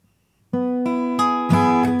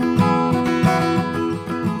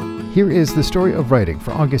Here is the story of writing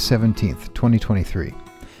for August 17th, 2023.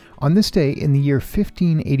 On this day in the year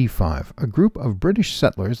 1585, a group of British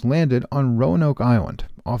settlers landed on Roanoke Island,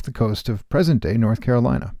 off the coast of present-day North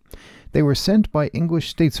Carolina. They were sent by English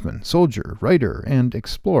statesman, soldier, writer, and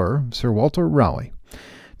explorer Sir Walter Raleigh.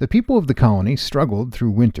 The people of the colony struggled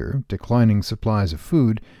through winter, declining supplies of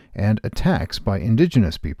food, and attacks by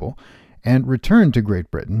indigenous people, and returned to Great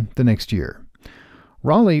Britain the next year.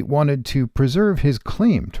 Raleigh wanted to preserve his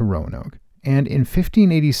claim to Roanoke, and in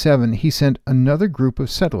 1587 he sent another group of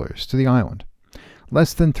settlers to the island.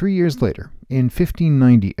 Less than 3 years later, in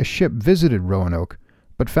 1590, a ship visited Roanoke,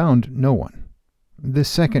 but found no one. This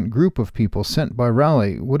second group of people sent by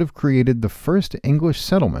Raleigh would have created the first English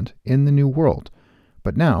settlement in the New World,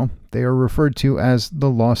 but now they are referred to as the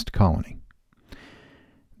Lost Colony.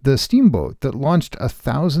 The steamboat that launched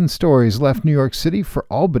 1,000 stories left New York City for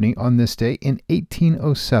Albany on this day in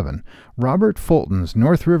 1807. Robert Fulton's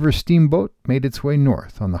North River steamboat made its way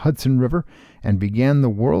north on the Hudson River and began the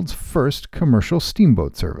world's first commercial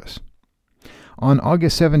steamboat service. On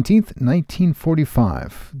August 17,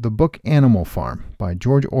 1945, the book Animal Farm by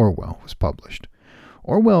George Orwell was published.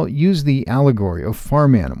 Orwell used the allegory of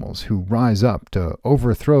farm animals who rise up to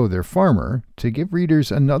overthrow their farmer to give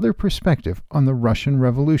readers another perspective on the Russian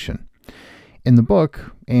Revolution. In the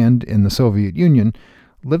book, and in the Soviet Union,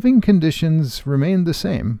 living conditions remained the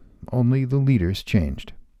same, only the leaders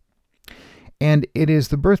changed. And it is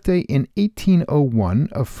the birthday in 1801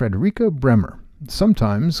 of Fredrika Bremer,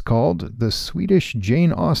 sometimes called the Swedish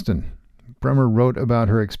Jane Austen. Bremer wrote about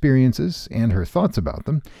her experiences and her thoughts about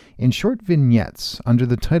them in short vignettes under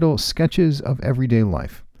the title Sketches of Everyday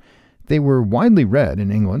Life. They were widely read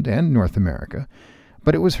in England and North America,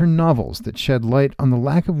 but it was her novels that shed light on the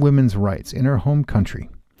lack of women's rights in her home country.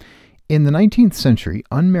 In the 19th century,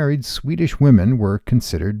 unmarried Swedish women were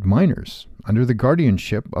considered minors, under the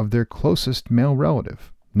guardianship of their closest male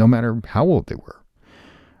relative, no matter how old they were.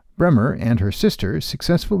 Bremer and her sister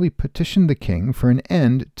successfully petitioned the king for an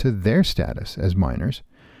end to their status as minors.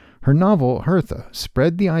 Her novel, Hertha,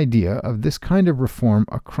 spread the idea of this kind of reform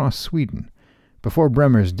across Sweden. Before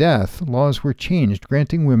Bremer's death, laws were changed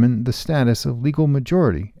granting women the status of legal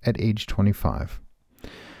majority at age 25.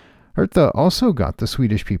 Hertha also got the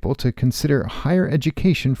Swedish people to consider higher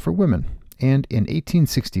education for women, and in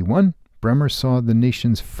 1861, Bremer saw the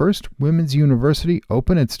nation's first women's university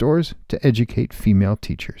open its doors to educate female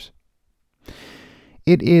teachers.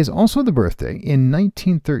 It is also the birthday in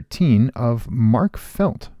 1913 of Mark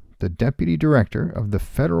Felt, the deputy director of the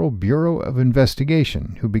Federal Bureau of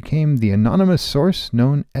Investigation, who became the anonymous source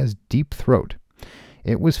known as Deep Throat.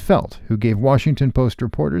 It was Felt who gave Washington Post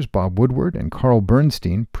reporters Bob Woodward and Carl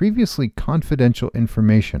Bernstein previously confidential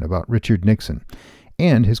information about Richard Nixon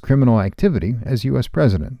and his criminal activity as U.S.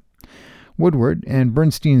 president. Woodward and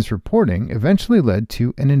Bernstein's reporting eventually led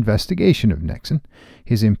to an investigation of Nixon,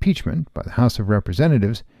 his impeachment by the House of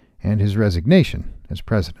Representatives, and his resignation as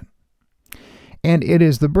president. And it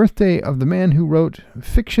is the birthday of the man who wrote,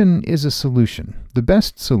 "Fiction is a solution, the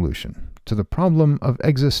best solution, to the problem of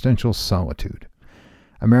existential solitude."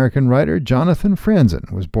 American writer Jonathan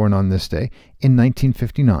Franzen was born on this day in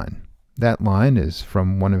 1959. That line is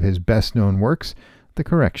from one of his best-known works, The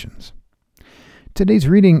Corrections. Today's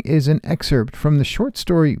reading is an excerpt from the short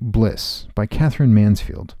story Bliss by Katherine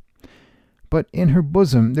Mansfield. But in her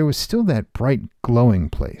bosom there was still that bright glowing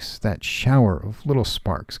place, that shower of little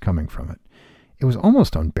sparks coming from it. It was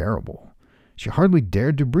almost unbearable. She hardly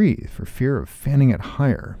dared to breathe for fear of fanning it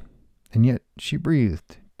higher, and yet she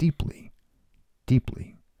breathed deeply,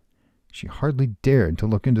 deeply. She hardly dared to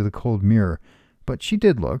look into the cold mirror, but she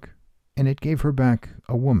did look, and it gave her back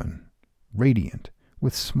a woman, radiant,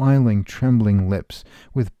 with smiling, trembling lips,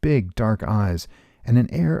 with big, dark eyes, and an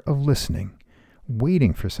air of listening,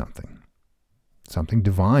 waiting for something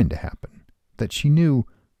divine to happen, that she knew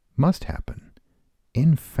must happen,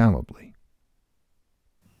 infallibly.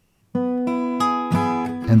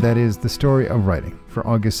 And that is the story of writing for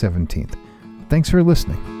August 17th. Thanks for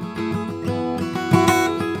listening.